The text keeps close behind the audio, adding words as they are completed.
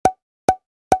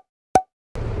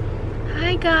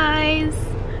guys,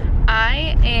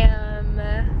 I am,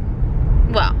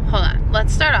 well, hold on,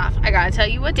 let's start off. I gotta tell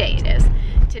you what day it is.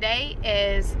 Today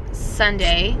is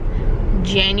Sunday,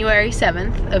 January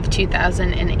 7th of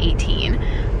 2018.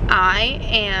 I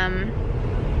am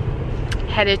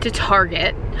headed to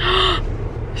Target.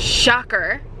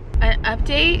 Shocker. An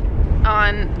update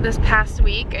on this past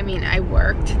week. I mean, I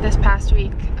worked this past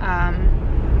week.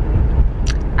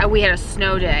 We had a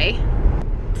snow day.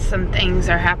 Some things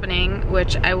are happening,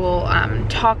 which I will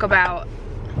talk about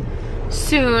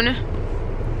soon.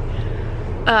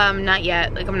 Not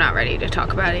yet, like I'm not ready to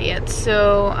talk about it yet.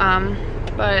 So,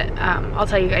 but I'll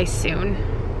tell you guys soon.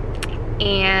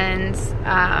 And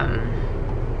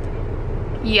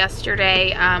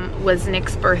yesterday was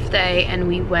Nick's birthday, and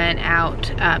we went out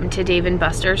to Dave &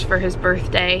 Buster's for his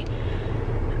birthday,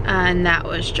 and that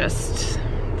was just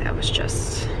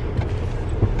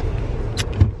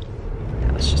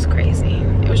crazy.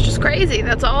 It was just crazy.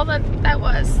 That's all that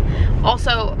was.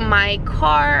 Also, my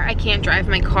car, I can't drive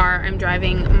my car. I'm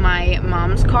driving my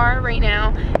mom's car right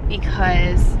now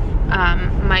because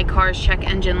my car's check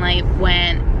engine light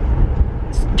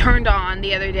turned on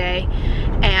the other day,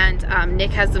 and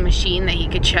Nick has the machine that he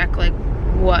could check like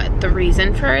what the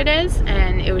reason for it is,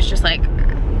 and it was just like,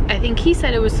 I think he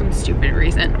said it was some stupid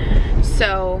reason.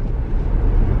 So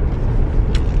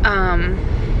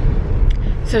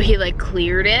so he like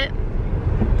cleared it,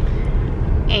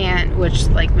 and which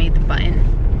like made the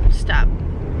button stop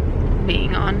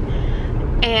being on.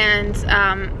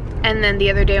 And then the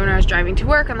other day when I was driving to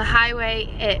work on the highway,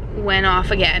 it went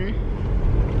off again.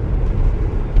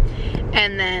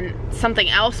 And then something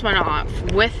else went off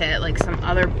with it, like some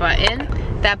other button.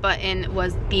 That button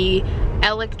was the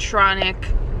electronic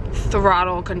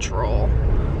throttle control.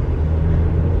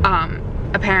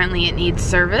 Apparently it needs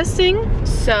servicing.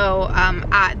 So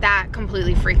that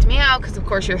completely freaked me out, because of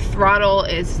course your throttle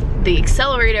is the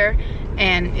accelerator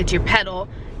and it's your pedal,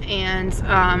 and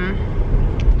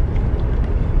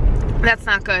that's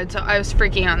not good. So I was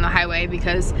freaking out on the highway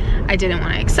because I didn't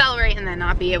want to accelerate and then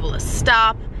not be able to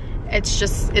stop.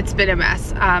 It's been a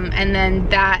mess. And then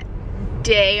that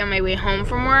day on my way home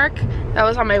from work, that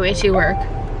was on my way to work,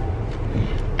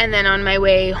 and then on my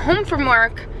way home from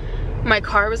work, my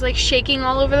car was like shaking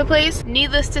all over the place.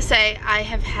 Needless to say, I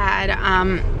have had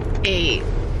an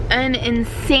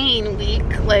insane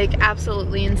week, like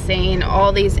absolutely insane.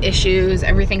 All these issues,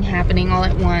 everything happening all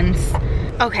at once.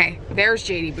 Okay, there's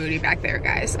JD Booty back there,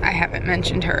 guys. I haven't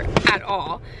mentioned her at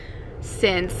all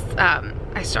since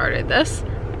I started this.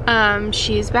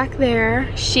 She's back there.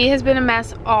 She has been a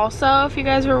mess also, if you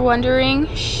guys were wondering.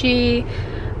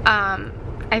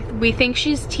 We think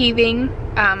she's teething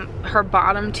her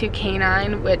bottom two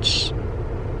canine, which,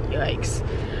 yikes.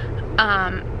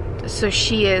 So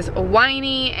she is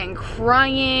whiny and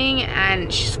crying,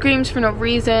 and she screams for no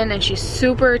reason, and she's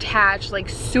super attached, like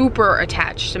super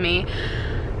attached to me.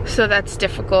 So that's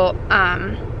difficult.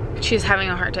 She's having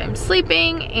a hard time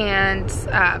sleeping, and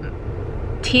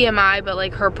TMI, but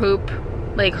like her poop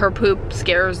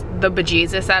scares the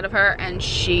bejesus out of her, and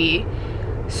she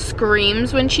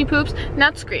screams when she poops.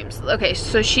 Not screams, okay,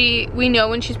 so we know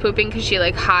when she's pooping because she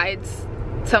like hides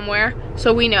somewhere,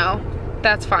 so we know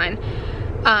that's fine.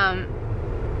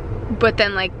 But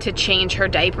then like to change her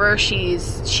diaper,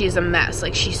 she's a mess.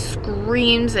 Like she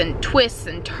screams and twists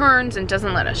and turns and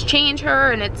doesn't let us change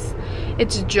her, and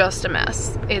it's just a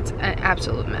mess. It's an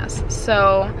absolute mess.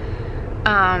 So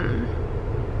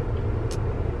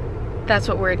that's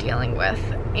what we're dealing with,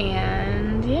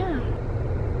 and yeah.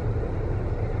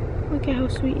 Look at how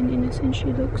sweet and innocent she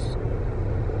looks.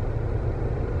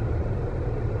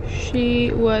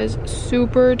 She was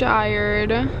super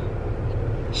tired.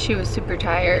 She was super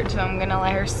tired, so I'm gonna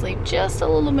let her sleep just a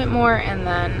little bit more, and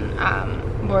then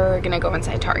we're gonna go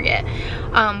inside Target.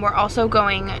 We're also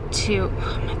going to,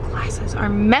 oh, my glasses are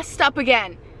messed up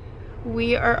again.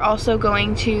 We are also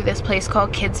going to this place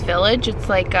called Kids Village. It's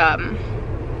like a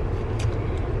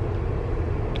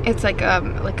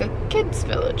kids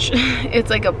village. It's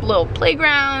like a little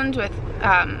playground with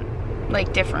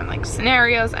like different like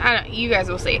scenarios. I don't, you guys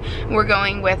will see. We're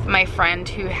going with my friend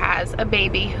who has a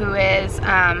baby who is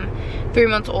 3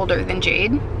 months older than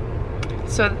Jade.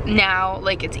 So now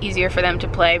like it's easier for them to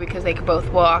play because they could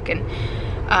both walk, and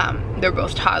they're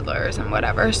both toddlers and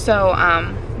whatever. So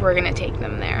we're gonna take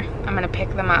them there. I'm gonna pick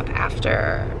them up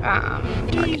after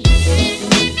Target.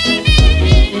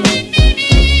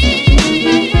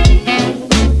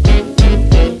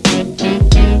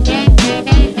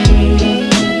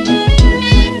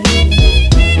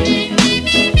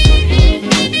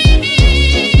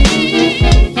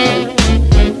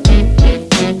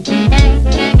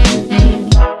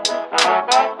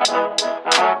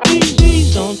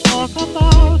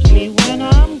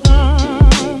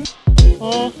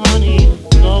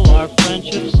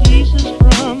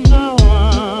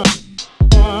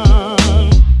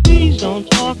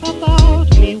 don't talk about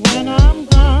me when I'm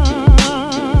gone.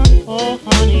 Oh,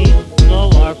 honey,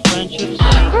 though our friendship's...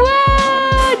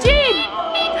 Whoa, Jade!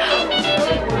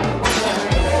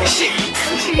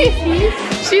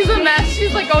 She's a mess.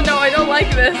 She's like, oh no, I don't like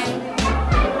this.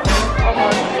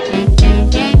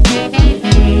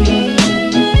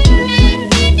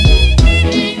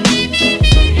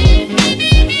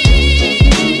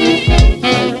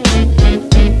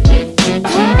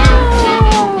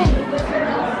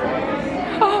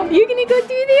 Oh, you gonna go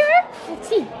through there? Let's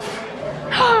see.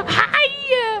 Hi!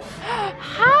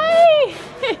 Hi!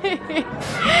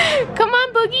 Come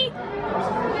on, Boogie.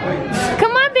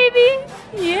 Come on, baby.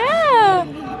 Yeah.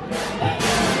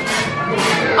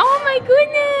 Oh my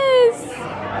goodness.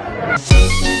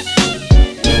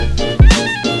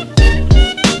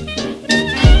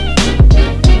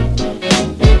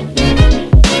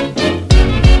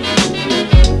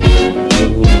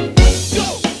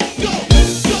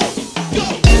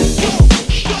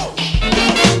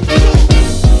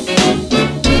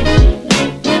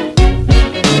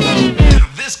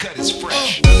 This cut is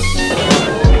fresh.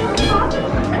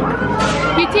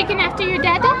 You taking after your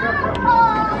dada?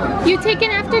 You taking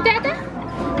after dada?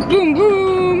 Boom,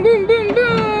 boom, boom, boom,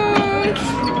 boom.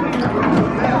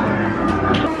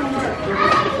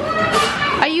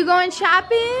 Are you going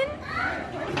shopping?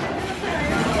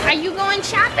 Are you going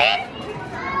shopping?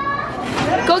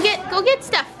 Go get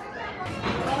stuff.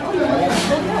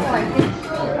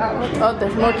 Oh,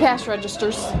 there's more cash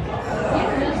registers.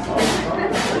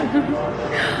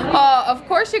 Oh, of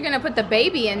course you're gonna put the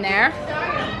baby in there.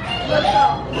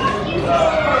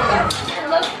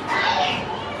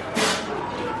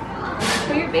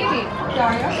 For your baby,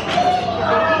 Daria.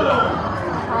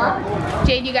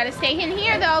 Jade, you gotta stay in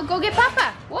here though. Go get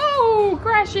Papa. Whoa,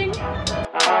 crashing.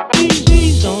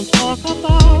 Please don't talk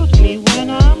about me when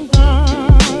I'm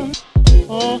gone.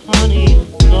 Oh, honey,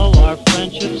 though our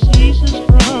friendship ceases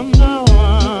from now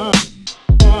on.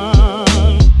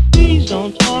 Please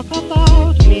don't talk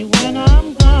about me when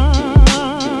I'm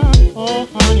gone. Oh,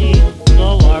 honey,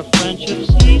 though our friendship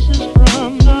ceases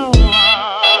from now on.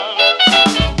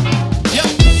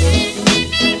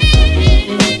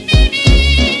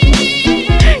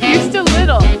 You're still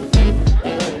little.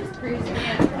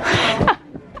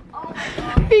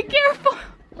 Be careful.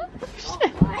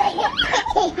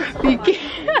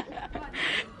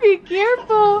 Be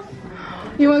careful.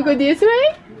 You want to go this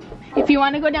way? If you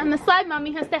want to go down the slide,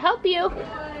 Mommy has to help you.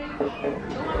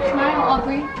 Smile,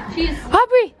 Aubrey. She's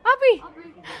Aubrey. Aubrey.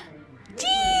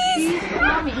 Jeez.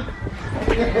 Mommy.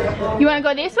 You want to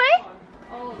go this way?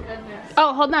 Oh goodness.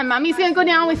 Oh, hold on. Mommy's going to go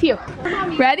down with you.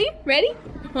 Ready? Ready?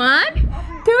 1,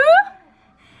 2,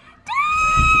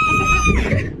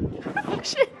 3. Oh,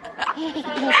 shit.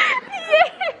 Yeah.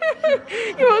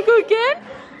 You want to go again?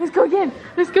 Let's go again.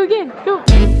 Let's go again. Go.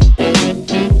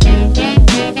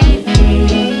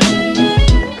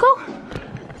 Go.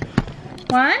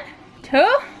 1,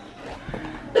 2,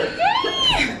 3.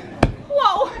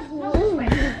 Whoa.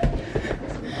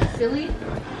 Silly.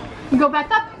 Go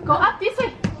back up. Go up this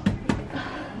way.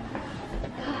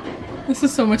 This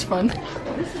is so much fun.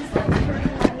 This is like pretty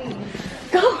funny.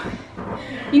 Go.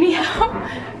 You need help?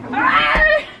 Ah!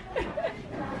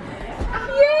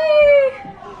 Yay!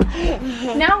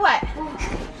 Now what?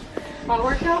 Want to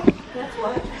work out? That's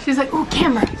what. She's like, oh,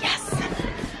 camera. Yes.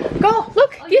 Go.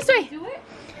 Look. This way. Do it?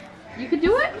 You could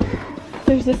do it?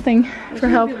 There's this thing for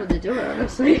help. Be able to do it,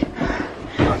 honestly.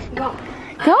 Go.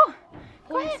 Go.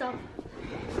 Go yourself.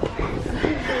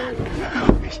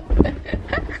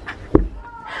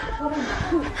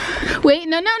 Wait.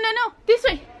 No. This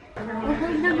way. We're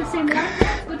going down the same one.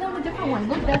 Go down a different one.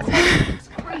 Look, that's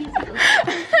crazy.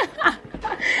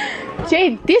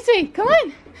 Jade, this way. Come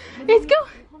on. Let's go.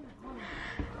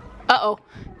 Uh-oh.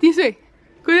 This way.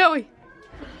 Go that way.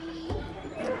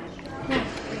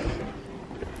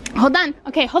 Hold on.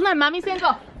 Okay, hold on. Mommy's gonna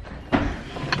go.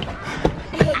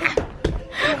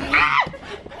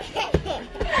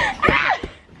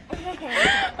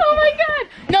 Oh my god.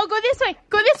 No, go this way.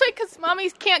 Go this way because Mommy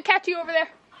can't catch you over there.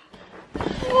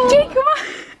 Jade, come on.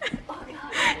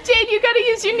 Jade, you gotta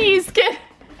use your knees, kid.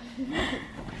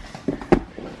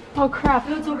 Oh crap.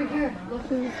 No, it's over here. Look.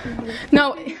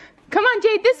 No. Come on,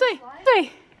 Jade, this way. This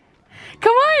way.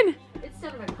 Come on. It's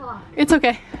 7 o'clock. It's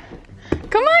okay.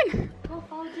 Come on. Go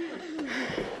follow Jesus.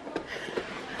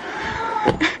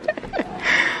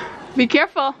 Be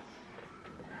careful.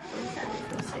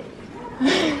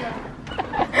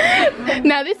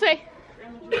 Now this way.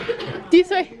 This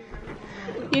way.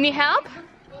 You need help?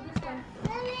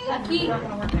 Aki.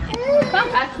 Come,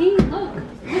 Aki. Look.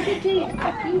 Look at Jade.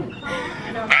 Aki.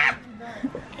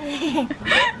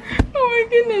 Oh my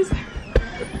goodness.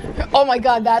 Oh my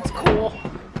god, that's cool.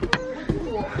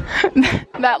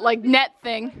 That like net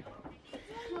thing.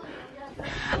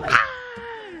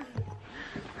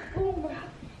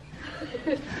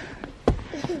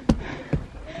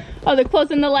 Oh, they're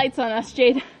closing the lights on us,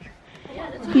 Jade.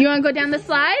 You wanna go down the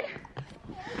slide?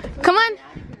 Come on.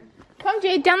 Come,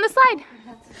 Jade, down the slide.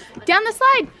 Down the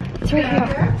slide. It's right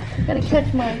here. Gotta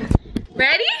catch mine.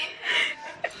 Ready?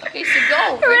 Okay, so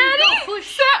go. Ready? Go,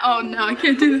 push. Set. Oh no, I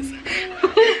can't do this.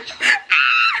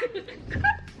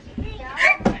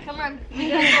 Come on. We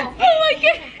gotta go. Oh my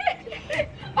god.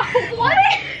 What?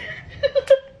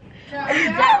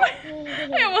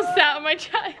 I almost sat on my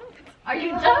child. Are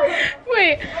you done?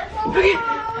 Wait.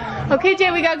 Okay,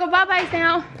 Jade, we gotta go bye-byes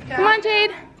now. Come on,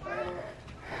 Jade.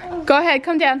 Go ahead,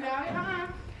 come down.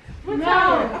 Come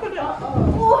on.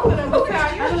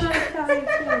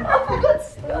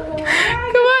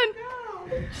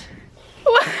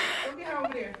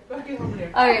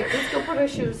 Alright, let's go put our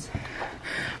shoes.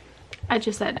 I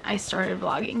just said I started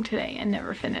vlogging today and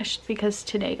never finished because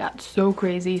today got so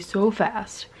crazy so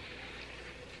fast.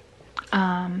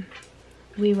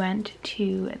 We went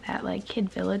to that like kid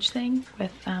village thing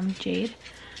with Jade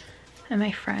and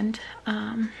my friend,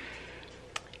 and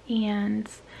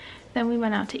then we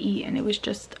went out to eat and it was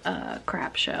just a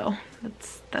crap show.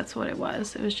 That's what it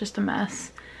was. It was just a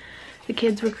mess. The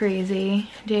kids were crazy.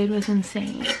 Jade was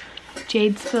insane.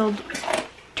 Jade spilled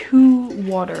 2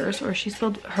 waters, or she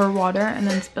spilled her water and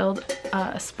then spilled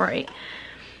a Sprite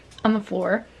on the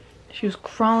floor. She was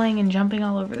crawling and jumping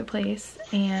all over the place,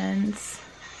 and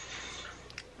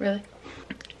really,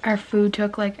 our food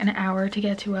took like an hour to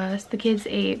get to us. The kids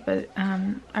ate, but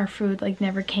our food like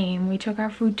never came. We took our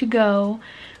food to go.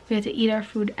 We had to eat our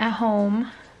food at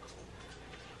home.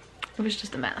 It was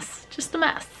just a mess, just a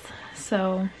mess.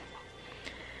 So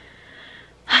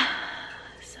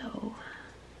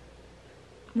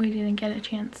we didn't get a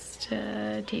chance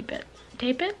to tape it,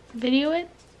 video it.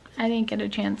 I didn't get a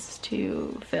chance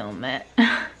to film it.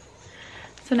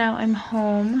 So now I'm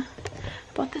home.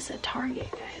 I bought this at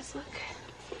Target, guys, look.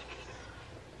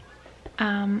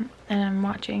 And I'm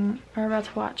about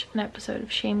to watch an episode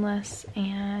of Shameless,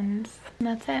 and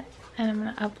that's it. And I'm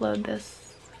gonna upload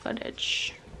this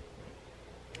footage.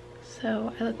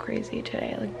 So I look crazy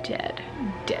today, I look dead.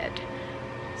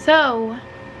 So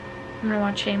I'm gonna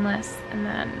watch Shameless and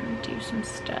then do some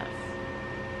stuff.